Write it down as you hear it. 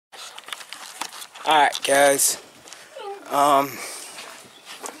Alright guys,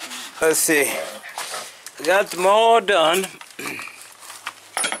 let's see, I got them all done.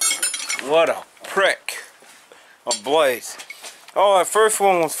 What a prick of blades. Oh, that first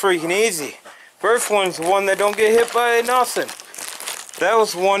one was freaking easy. First one's the one that don't get hit by nothing. That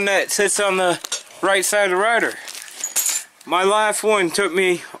was the one that sits on the right side of the rider. My last one took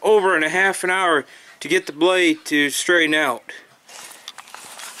me over and a half an hour to get the blade to straighten out.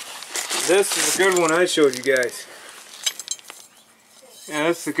 This is a good one I showed you guys. Yeah,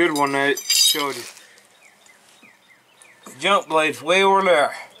 that's the good one I showed you. The jump blade's way over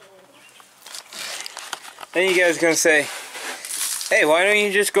there. Then you guys are gonna say, hey, why don't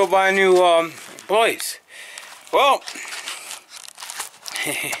you just go buy new blades? Well,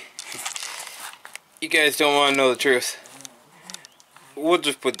 you guys don't want to know the truth. We'll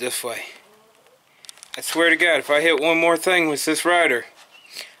just put it this way. I swear to God, if I hit one more thing with this rider,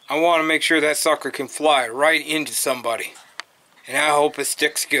 I want to make sure that sucker can fly right into somebody. And I hope it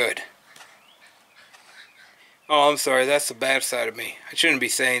sticks good. Oh, I'm sorry, that's the bad side of me. I shouldn't be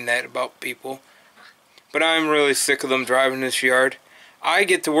saying that about people. But I'm really sick of them driving this yard. I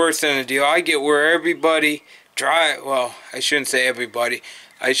get the worst end of the deal. I get where everybody drive. Well, I shouldn't say everybody.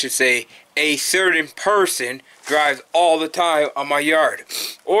 I should say a certain person drives all the time on my yard.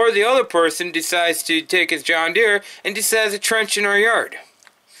 Or the other person decides to take his John Deere and decides to trench in our yard.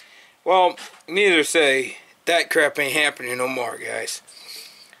 Well, neither say that crap ain't happening no more, guys.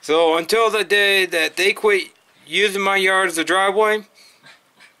 So until the day that they quit using my yard as a driveway,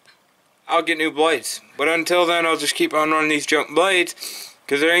 I'll get new blades. But until then, I'll just keep on running these junk blades,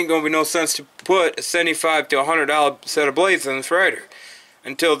 because there ain't going to be no sense to put a $75 to $100 set of blades on this rider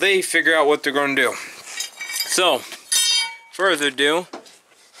until they figure out what they're going to do. So, further ado,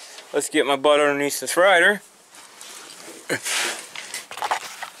 let's get my butt underneath this rider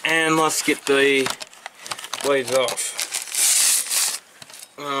and let's get the blades off.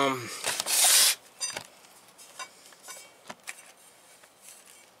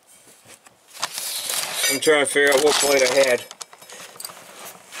 I'm trying to figure out what blade I had.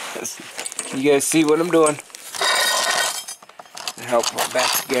 Can you guys see what I'm doing? Help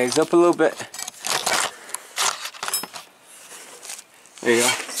back you guys up a little bit. There you go.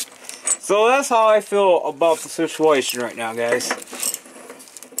 So that's how I feel about the situation right now, guys.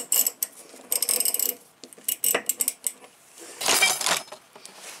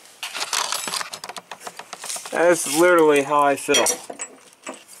 That's literally how I feel.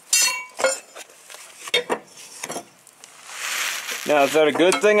 Now, is that a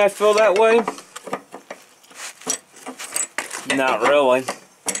good thing I feel that way? Not really.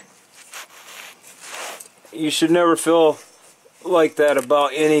 You should never feel like that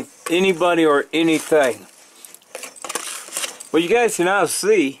about anybody or anything. Well, you guys can now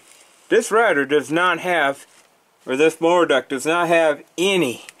see, this rider does not have, or this mower deck does not have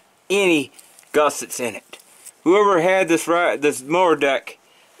any gussets in it. Whoever had this mower deck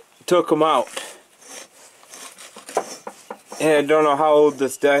took them out. And I don't know how old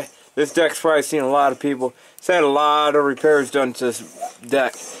this deck's probably seen a lot of people. It's had a lot of repairs done to this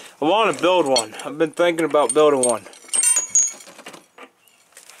deck. I want to build one. I've been thinking about building one.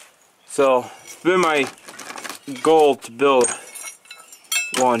 So, it's been my goal to build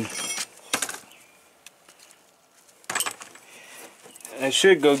one. I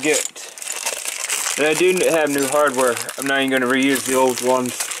should go get, and I do have new hardware. I'm not even going to reuse the old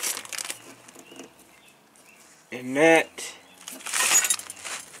ones. And that,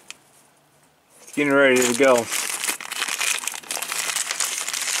 it's getting ready to go.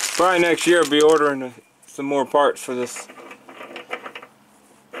 Probably next year I'll be ordering some more parts for this.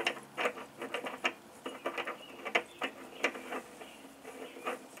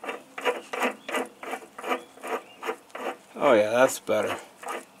 Oh yeah, that's better.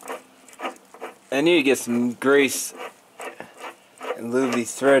 I need to get some grease and lube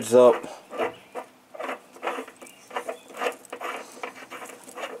these threads up.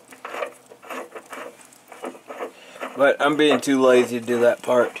 But I'm being too lazy to do that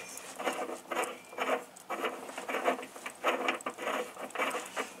part.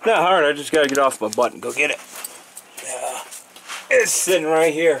 Not hard, I just gotta get off my butt and go get it. It's sitting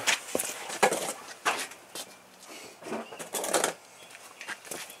right here.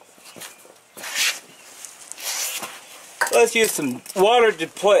 Let's use some water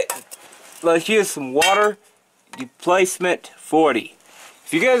displacement 40.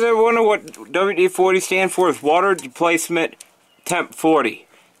 If you guys ever wonder what WD-40 stands for, it's water displacement temp 40.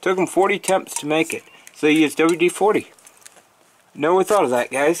 Took them 40 temps to make it, so they used WD-40. Never thought of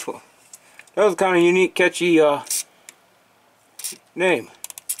that, guys. Well, that was kind of unique, catchy name.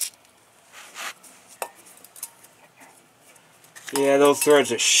 Yeah, those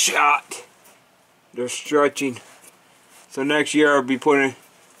threads are shot. They're stretching. So next year I'll be putting...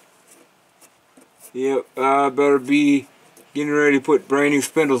 Yep, I better be getting ready to put brand new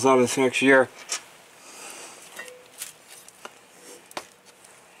spindles on this next year.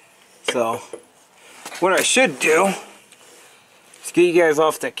 So, what I should do is get you guys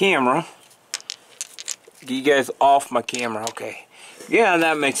off the camera. Get you guys off my camera, okay. Yeah,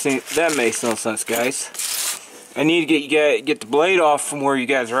 that makes no sense, guys. I need to get the blade off from where you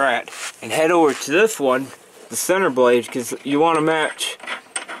guys are at and head over to this one, the center blade, because you want to match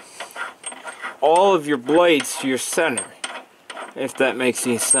all of your blades to your center, if that makes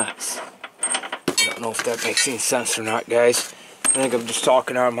any sense. I don't know if that makes any sense or not, guys. I think I'm just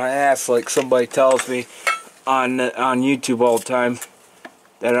talking out of my ass like somebody tells me on YouTube all the time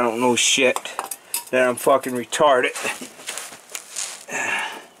that I don't know shit, that I'm fucking retarded.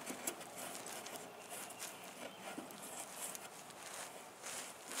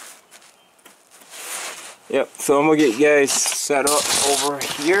 Yep, so I'm gonna get you guys set up over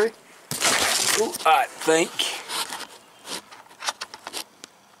here. Ooh, I think.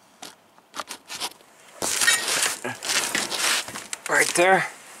 Right there.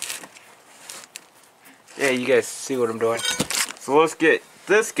 Yeah, you guys see what I'm doing. So let's get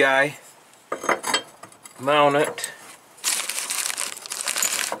this guy mounted.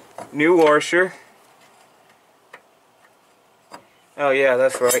 New washer. Oh yeah,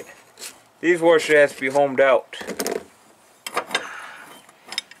 that's right. These washers have to be homed out.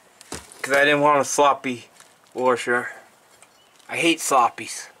 Because I didn't want a sloppy washer. I hate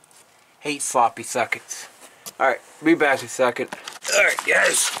sloppies. Hate sloppy seconds. Alright, be back in a second. Alright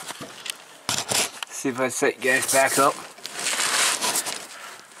guys. See if I set you guys back up.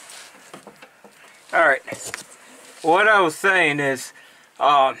 Alright. What I was saying is,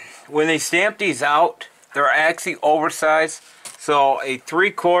 when they stamp these out, they're actually oversized. So a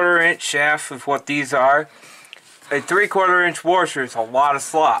 3/4 inch shaft is what these are. A 3/4 inch washer is a lot of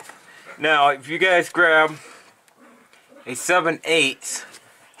slop. Now, if you guys grab a 7/8,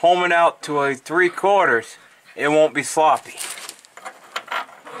 home it out to a 3/4, it won't be sloppy.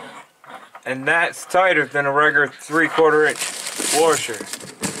 And that's tighter than a regular 3/4 inch washer.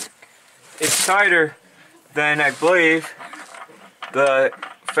 It's tighter than, I believe, the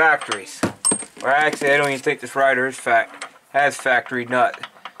factories. Or actually, I don't even think this rider has factory nut.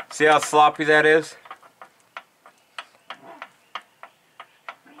 See how sloppy that is?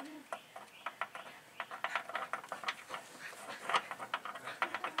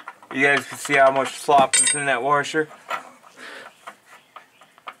 You guys can see how much slop is in that washer.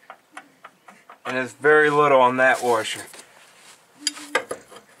 And there's very little on that washer.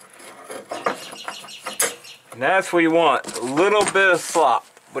 And that's what you want. A little bit of slop,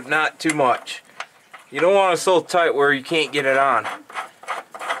 but not too much. You don't want it so tight where you can't get it on.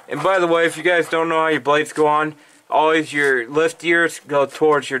 And by the way, if you guys don't know how your blades go on, always your lift gears go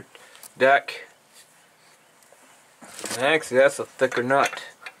towards your deck. And actually, that's a thicker nut.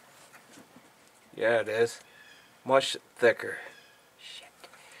 Yeah, it is. Much thicker. Shit.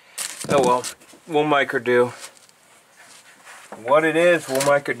 Oh well, we'll make her do. What it is, we'll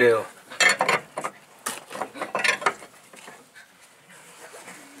make her do.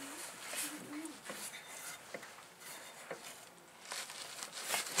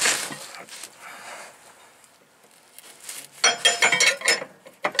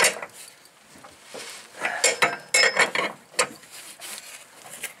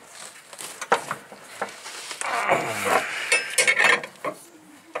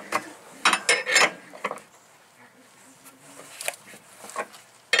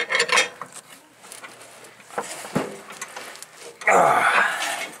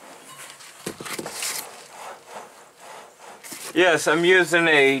 Yes, I'm using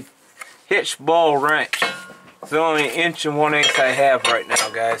a hitch ball wrench. It's the only 1.1" I have right now,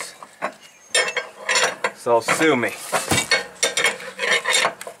 guys. So sue me.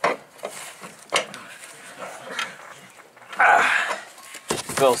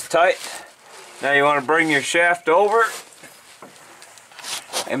 Feels tight. Now you want to bring your shaft over.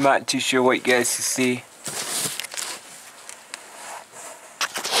 I'm not too sure what you guys can see.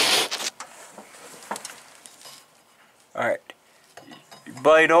 Alright.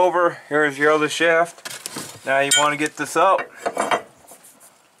 Blade over, here's your other shaft. Now you want to get this up.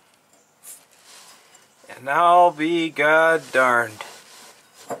 And I'll be god darned.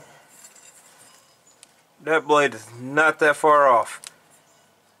 That blade is not that far off.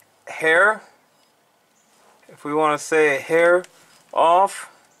 Hair, if we want to say a hair off,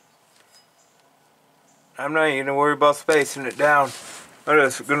 I'm not even going to worry about spacing it down. I'm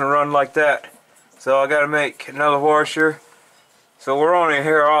just going to run like that. So I got to make another washer So we're only a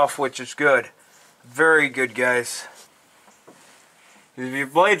hair off, which is good. Very good, guys. If your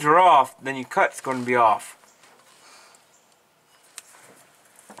blades are off, then your cut's going to be off.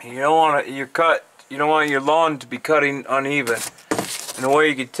 You don't want you don't want your lawn to be cutting uneven. And the way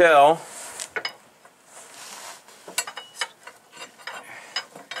you can tell,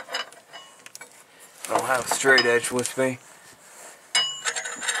 I don't have a straight edge with me.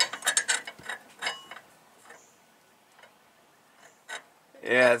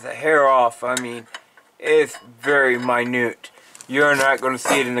 Yeah, the hair off, I mean, it's very minute. You're not going to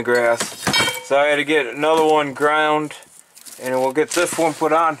see it in the grass. So I had to get another one ground, and we'll get this one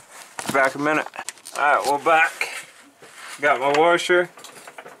put on. Back a minute. Alright, we're back. Got my washer.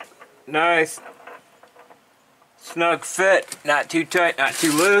 Nice. Snug fit. Not too tight, not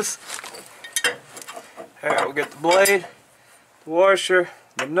too loose. Alright, we'll get the blade, the washer,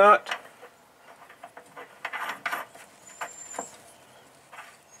 the nut.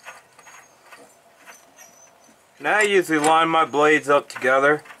 Now I usually line my blades up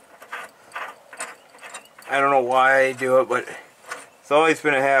together. I don't know why I do it, but it's always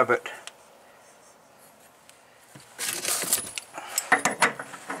been a habit.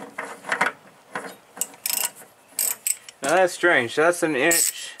 Now that's strange. That's an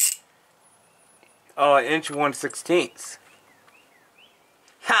inch. Oh, an inch 1/16.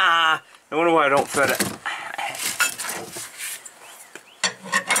 Ha! I wonder why I don't fit it.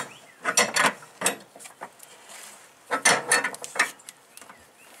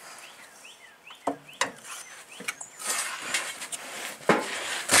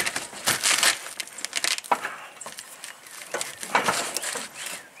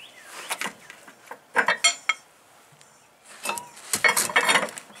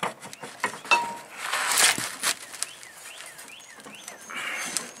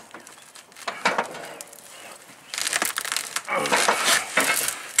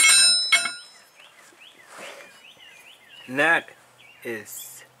 And that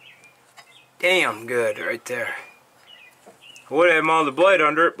is damn good right there. I would have mounted the blade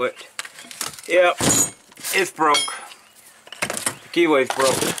under it, but yep, it's broke. The keyway's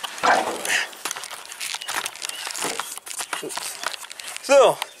broke.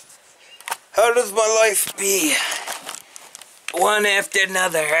 So, how does my life be? One after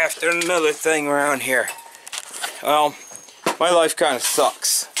another thing around here. Well, my life kind of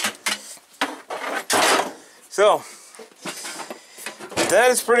sucks. So, that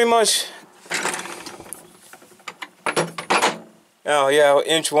is pretty much, oh yeah,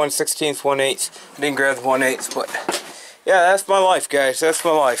 inch 1/16, 1/8. I didn't grab the 1/8, but yeah, that's my life, guys. That's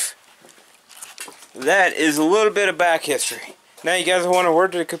my life. That is a little bit of back history. Now you guys wonder, where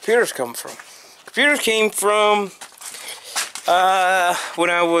did the computers come from? Computers came from when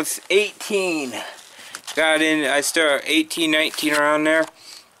I was 18. I started 18, 19 around there.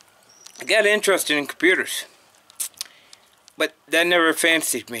 I got interested in computers. But that never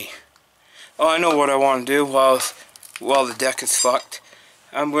fancied me. Oh, I know what I want to do while the deck is fucked.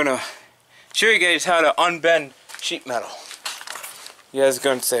 I'm going to show you guys how to unbend sheet metal. You guys are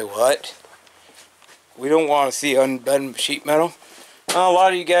going to say, what? We don't want to see unbend sheet metal. Well, a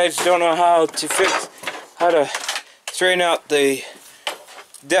lot of you guys don't know how to straighten out the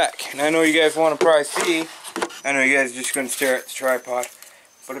deck. And I know you guys want to probably see. I know you guys are just going to stare at the tripod.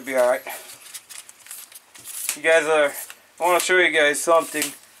 But it'll be alright. You guys are... I want to show you guys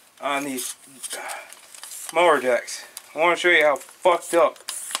something on these mower decks. I want to show you how fucked up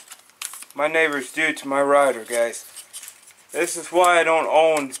my neighbors do to my rider, guys. This is why I don't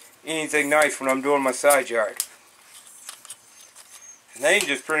own anything nice when I'm doing my side yard. And they can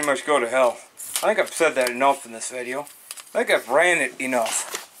just pretty much go to hell. I think I've said that enough in this video. I think I've ran it enough.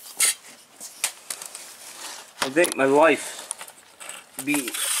 I think my life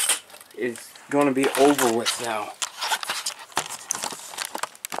is going to be over with now.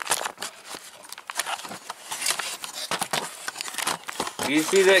 You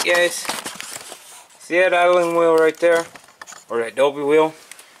see that, guys? See that idling wheel right there? Or that Dolby wheel?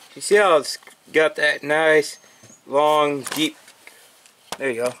 You see how it's got that nice, long, deep... There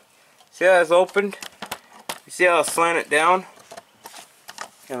you go. See how it's opened? You see how I slant it down?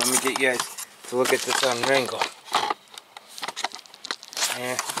 Here, let me get you guys to look at this on an angle.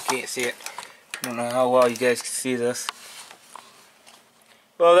 Yeah, you can't see it. I don't know how well you guys can see this.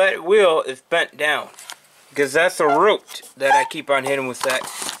 Well, that wheel is bent down. Because that's a root that I keep on hitting with that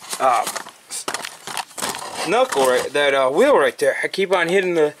knuckle, that wheel right there. I keep on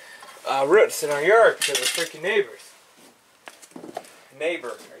hitting the roots in our yard to the freaking neighbors.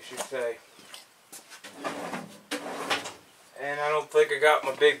 Neighbor, I should say. And I don't think I got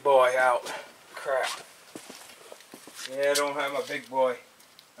my big boy out. Crap. Yeah, I don't have my big boy.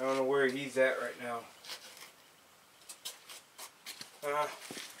 I don't know where he's at right now.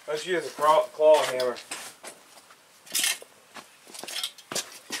 Let's use a claw hammer.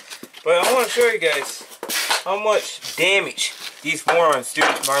 But I want to show you guys how much damage these morons do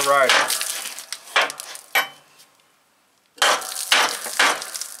to my rider.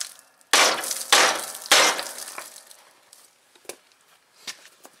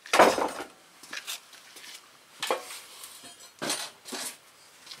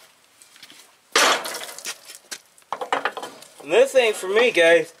 And this ain't for me,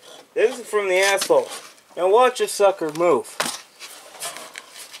 guys. This is from the asshole. Now watch this sucker move.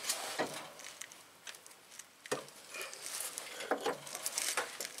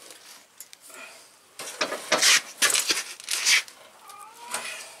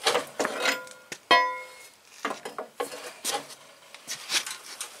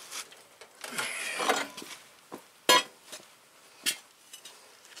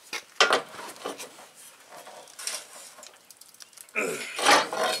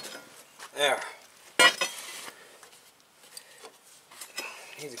 There.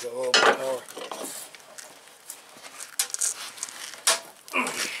 Need to go a little bit more.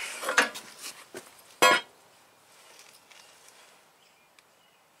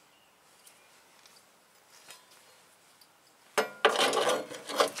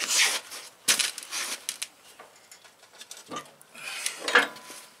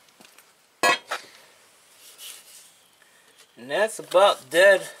 And that's about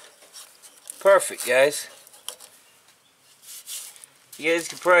dead perfect, guys. You guys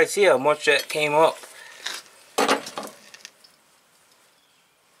can probably see how much that came up.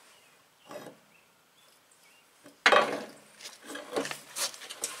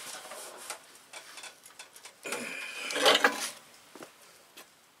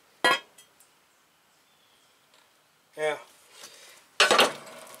 Yeah.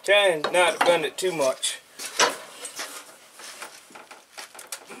 Trying not to bend it too much.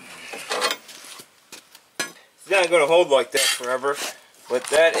 It's not going to hold like that forever, but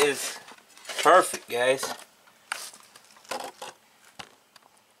that is perfect, guys.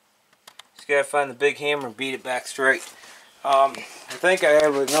 Just gotta find the big hammer and beat it back straight. I think I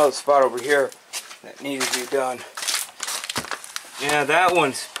have another spot over here that needs to be done. Yeah, that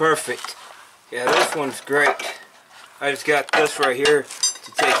one's perfect. Yeah, this one's great. I just got this right here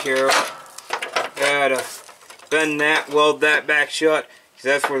to take care of. Gotta bend that, weld that back shut, because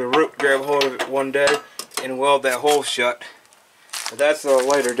that's where the root grabbed hold of it one day, and weld that hole shut. But that's a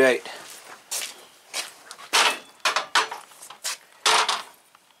later date.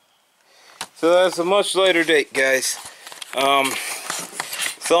 So that's a much later date, guys.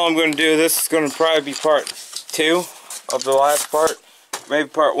 So all I'm going to do, this is going to probably be part 2 of the last part. Maybe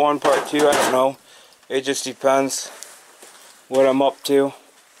part 1, part 2, I don't know. It just depends what I'm up to.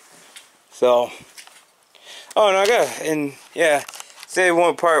 So, yeah, say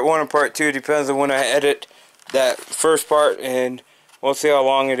part 1 or part 2, depends on when I edit that first part, and we'll see how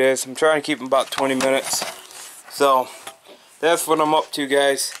long it is. I'm trying to keep them about 20 minutes. So, that's what I'm up to,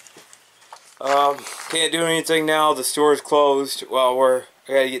 guys. Can't do anything now. The store's closed. Well, I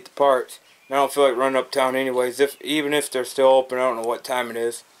gotta get the parts. And I don't feel like running uptown anyways. Even if they're still open, I don't know what time it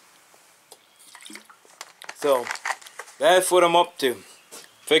is. So, that's what I'm up to.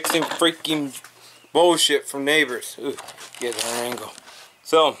 Fixing freaking bullshit from neighbors. Ooh, get on an angle.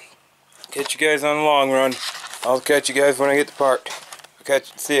 So, catch you guys on the long run. I'll catch you guys when I get the part.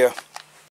 See ya.